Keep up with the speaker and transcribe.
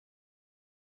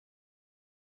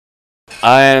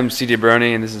I am CJ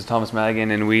Baroni, and this is Thomas Madigan,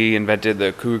 and we invented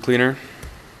the Cougar Cleaner.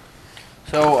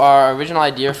 So our original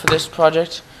idea for this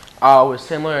project was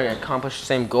similar and accomplished the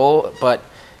same goal, but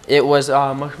it was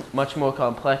much more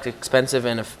complex, expensive,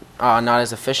 and not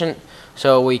as efficient.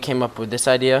 So we came up with this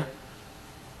idea.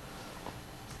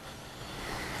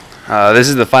 This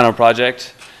is the final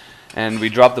project, and we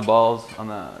dropped the balls on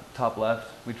the top left.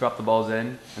 We drop the balls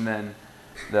in, and then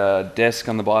the disc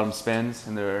on the bottom spins,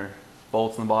 and there are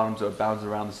bolts on the bottom, so it bounces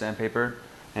around the sandpaper,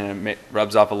 and it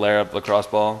rubs off a layer of lacrosse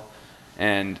ball,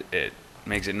 and it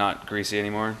makes it not greasy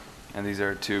anymore. And these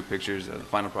are two pictures of the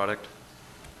final product.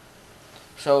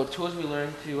 So tools we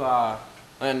learned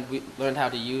how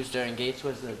to use during Gates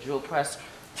was the drill press,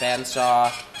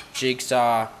 bandsaw,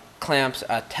 jigsaw, clamps,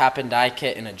 a tap and die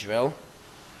kit, and a drill.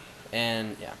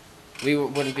 And yeah, we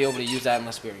wouldn't be able to use that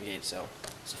unless we were in Gates, so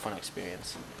it's a fun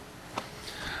experience.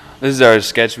 This is our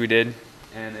sketch we did,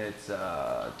 and it's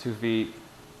 2 feet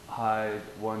high,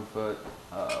 1 foot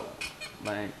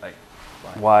length,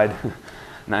 wide,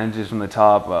 9 inches from the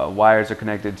top. Wires are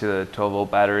connected to the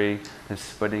 12-volt battery. The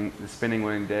spinning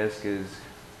wing disc is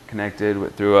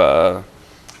connected through a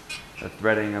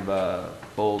threading of a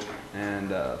bolt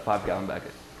and a 5-gallon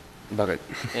bucket.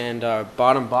 And our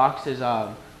bottom box is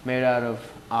made out of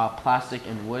plastic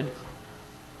and wood.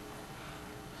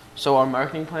 So our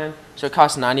marketing plan, so it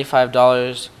costs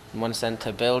 $95.01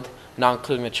 to build, not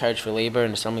including the charge for labor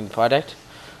and assembling the product.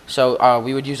 So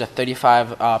we would use a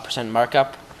 35%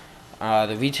 markup.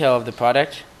 The retail of the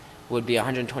product would be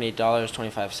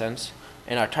 $128.25,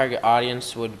 and our target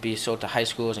audience would be sold to high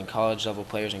schools and college level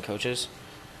players and coaches.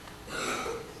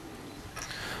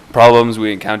 Problems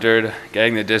we encountered: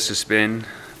 getting the disc to spin.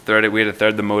 We had to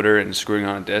thread the motor and screwing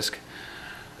on a disc.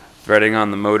 Threading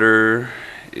on the motor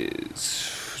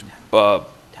is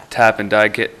tap and die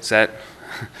kit set.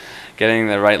 Getting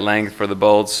the right length for the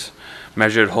bolts.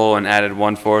 Measured hole and added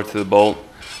 1/4 to the bolt.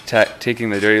 Taking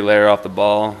the dirty layer off the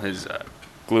ball is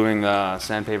gluing the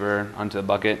sandpaper onto the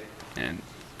bucket and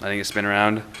letting it spin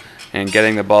around. And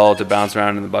getting the ball to bounce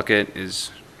around in the bucket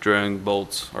is drilling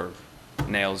bolts or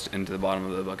nails into the bottom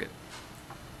of the bucket.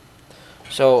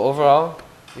 So overall,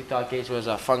 we thought Gates was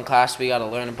a fun class. We got to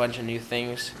learn a bunch of new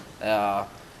things, and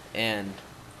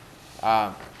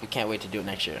we can't wait to do it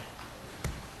next year.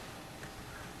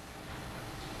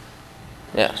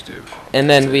 Yeah. And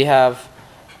then we have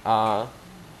the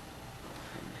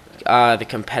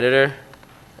competitor,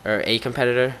 or a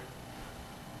competitor.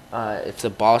 It's a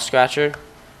ball scratcher.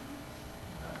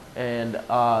 And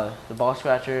the ball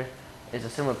scratcher is a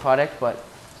similar product, but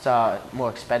it's more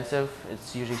expensive.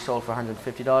 It's usually sold for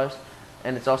 $150.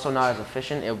 And it's also not as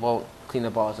efficient. It won't clean the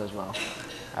balls as well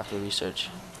after research.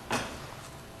 That's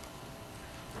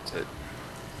it.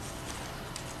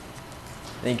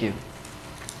 Thank you.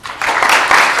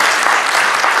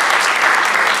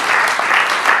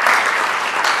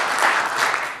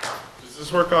 Does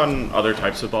this work on other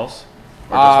types of balls?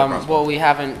 Well, we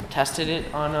haven't tested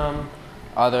it on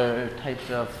other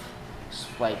types of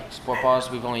sport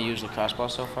balls. We've only used lacrosse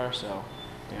balls so far, so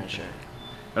we're not sure.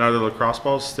 And are the lacrosse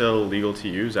balls still legal to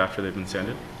use after they've been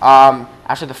sanded?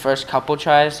 After the first couple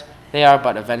tries, they are,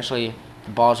 but eventually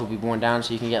the balls will be worn down,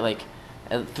 so you can get like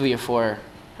 3 or 4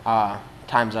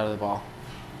 times out of the ball.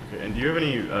 Okay. And do you have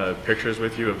any pictures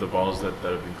with you of the balls that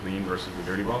have been cleaned versus the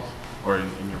dirty balls, or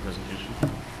in your presentation?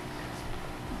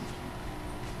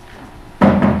 So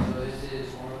this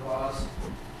is one of the balls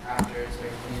after it's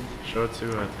been cleaned. Show it to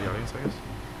the audience, I guess.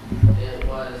 It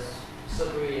was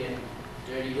slippery and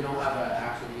dirty. We don't have an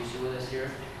actual issue with this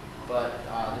here, but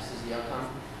this is the outcome.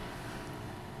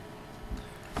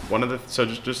 So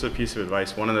just a piece of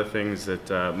advice. One of the things that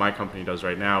my company does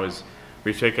right now is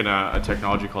we've taken a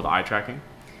technology called eye tracking,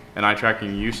 and eye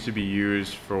tracking used to be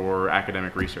used for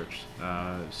academic research.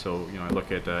 So I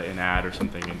look at an ad or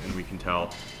something, and we can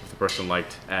tell if the person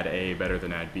liked ad A better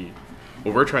than ad B.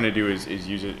 What we're trying to do is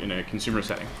use it in a consumer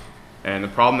setting. And the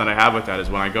problem that I have with that is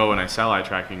when I go and I sell eye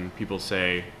tracking, people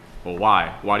say, well,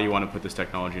 why? Why do you want to put this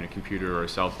technology in a computer or a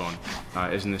cell phone?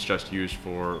 Isn't this just used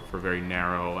for very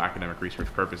narrow academic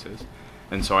research purposes?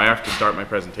 And so I have to start my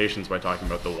presentations by talking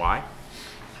about the why.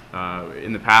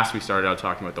 In the past, we started out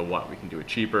talking about the what. We can do it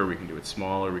cheaper, we can do it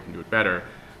smaller, we can do it better.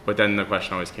 But then the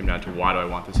question always came down to why do I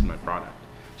want this in my product?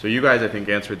 So you guys, I think,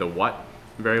 answered the what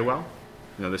very well.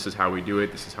 This is how we do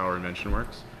it, this is how our invention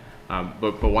works.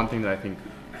 But one thing that I think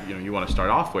you want to start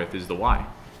off with is the why.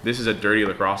 This is a dirty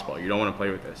lacrosse ball. You don't want to play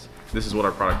with this. This is what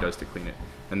our product does to clean it.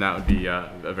 And that would be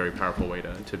a very powerful way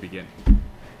to begin.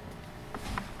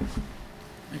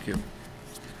 Thank you.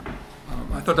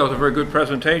 I thought that was a very good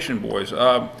presentation, boys.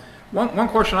 One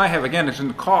question I have, again, is in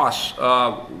the costs.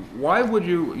 Why would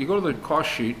you go to the cost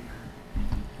sheet?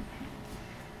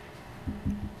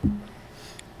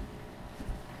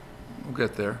 We'll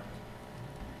get there.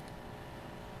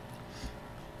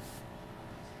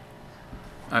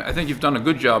 I think you've done a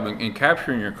good job in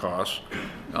capturing your costs,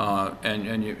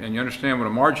 and you understand what a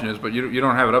margin is, but you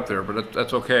don't have it up there, but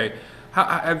that's okay.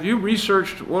 Have you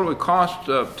researched what it would cost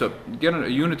to get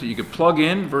a unit that you could plug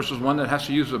in versus one that has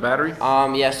to use a battery?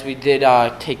 Yes, we did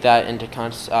take that into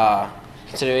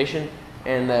consideration,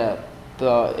 and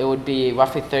it would be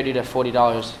roughly $30 to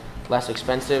 $40 less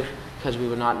expensive because we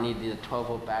would not need the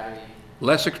 12-volt battery.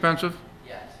 Less expensive?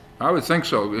 Yes. I would think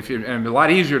so. And a lot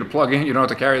easier to plug in. You don't have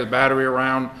to carry the battery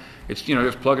around. It's,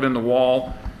 just plug it in the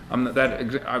wall.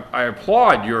 I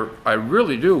applaud I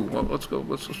really do. Well, let's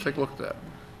take a look at that.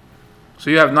 So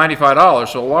you have $95,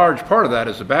 so a large part of that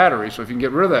is the battery. So if you can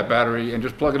get rid of that battery and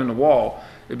just plug it in the wall,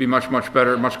 it'd be much, much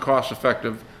better, much cost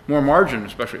effective, more margin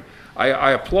especially.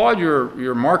 I applaud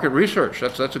your market research.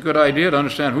 That's a good idea to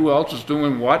understand who else is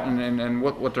doing what and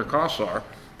what their costs are.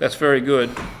 That's very good.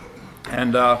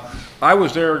 And I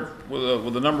was there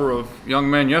with a number of young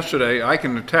men yesterday. I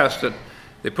can attest that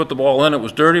they put the ball in, it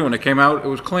was dirty. When it came out, it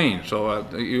was clean. So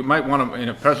you might want to, in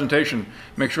a presentation,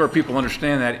 make sure people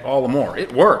understand that all the more.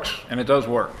 It works, and it does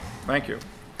work. Thank you.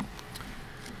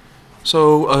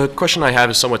 So a question I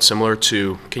have is somewhat similar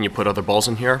to, can you put other balls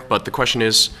in here? But the question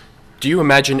is, do you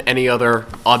imagine any other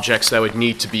objects that would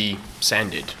need to be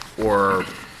sanded or,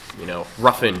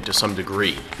 roughened to some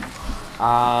degree?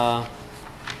 Well,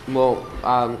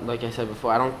 like I said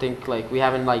before, I don't think, we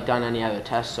haven't, done any other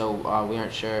tests, so we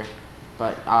aren't sure.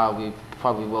 But we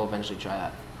probably will eventually try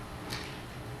that.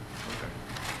 Okay.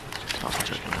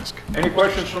 Any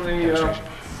questions from the,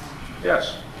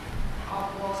 yes?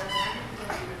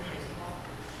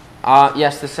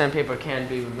 Yes, the sandpaper can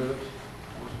be removed.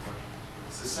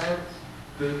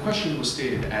 The question was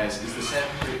stated as, is the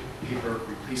sandpaper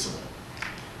replaceable?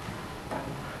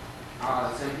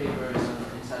 The sandpaper is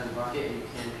inside the bucket and you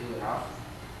can peel it off.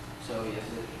 So yes,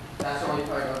 that's the only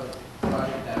part of the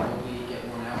project that will be get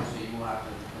worn out, so you will have to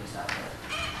replace that part.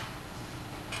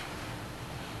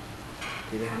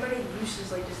 How many uses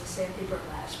does the sandpaper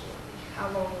last for? How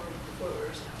long before it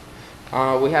wears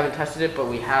out? We haven't tested it, but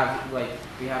we haven't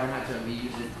had to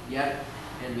reuse it yet,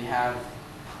 and we have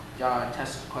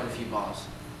tested quite a few balls.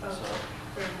 Oh, so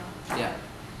fair enough. yeah.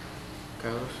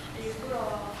 Carlos? Do you put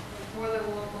more than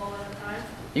one ball at a time?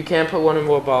 You can put one or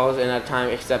more balls in at a time,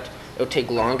 except it'll take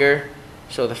longer.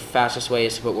 So the fastest way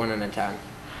is to put one at a time.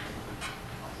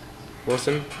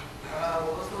 Wilson?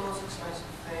 What was the most expensive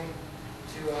thing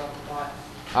to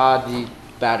buy? The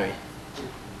battery.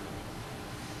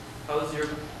 How is your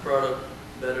product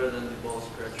better than the ball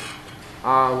scratcher?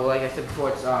 Well, like I said before,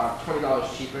 it's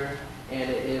 $20 cheaper, and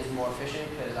it is more efficient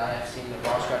because I have seen the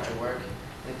ball scratcher work.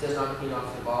 It does not clean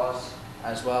off the balls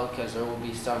as well because there will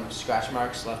be some scratch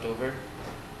marks left over.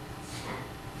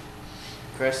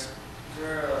 Chris? Is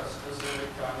there a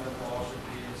specific time the ball should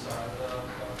be inside the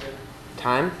bucket?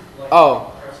 Time? Like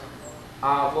Oh. pressing the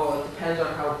Well, it depends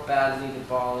on how badly the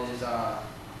ball is,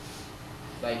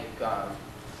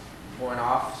 worn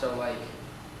off. So,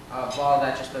 a ball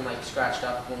that's just been, scratched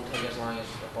up won't take as long as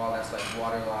a ball that's,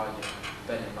 waterlogged and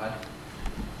bed in mud.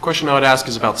 Question I would ask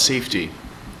is about safety.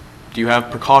 Do you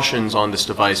have precautions on this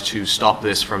device to stop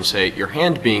this from, say, your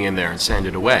hand being in there and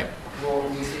sanded away? Well,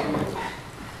 we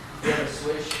have a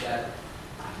switch that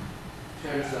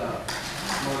turns the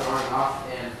motor on and off,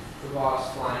 and the ball is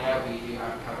flying out. We do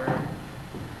have a cover.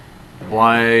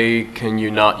 Why can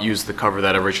you not use the cover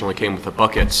that originally came with the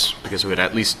buckets? Because it would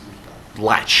at least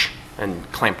latch and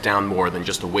clamp down more than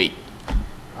just a weight.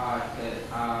 Because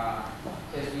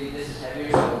this is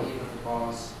heavier, so even if the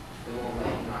balls, it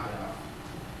won't knock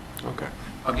it off. Okay.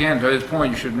 Again, to this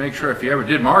point, you should make sure if you ever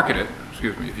did market it,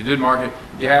 if you did market it,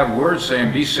 you have words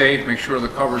saying be safe, make sure the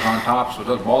cover's on top so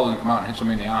the ball doesn't come out and hit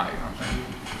somebody in the eye, you know what I'm saying?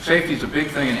 Safety is a big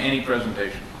thing in any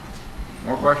presentation.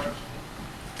 More questions?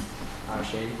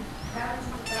 Shady? What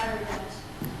happens with the battery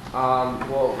guys?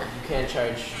 Well, you can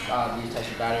charge these types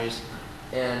of batteries,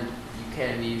 and you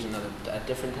can use a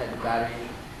different type of battery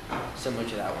similar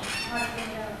to that one. How do you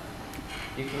get it out?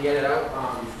 You can get it out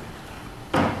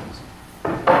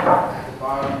at the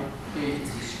bottom. Here you can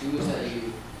see screws that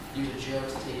you use a drill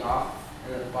to take off,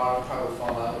 and at the bottom part will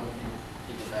fall out, and you can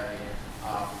take the battery in.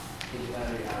 Take the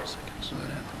battery out.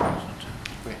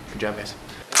 Good job, guys.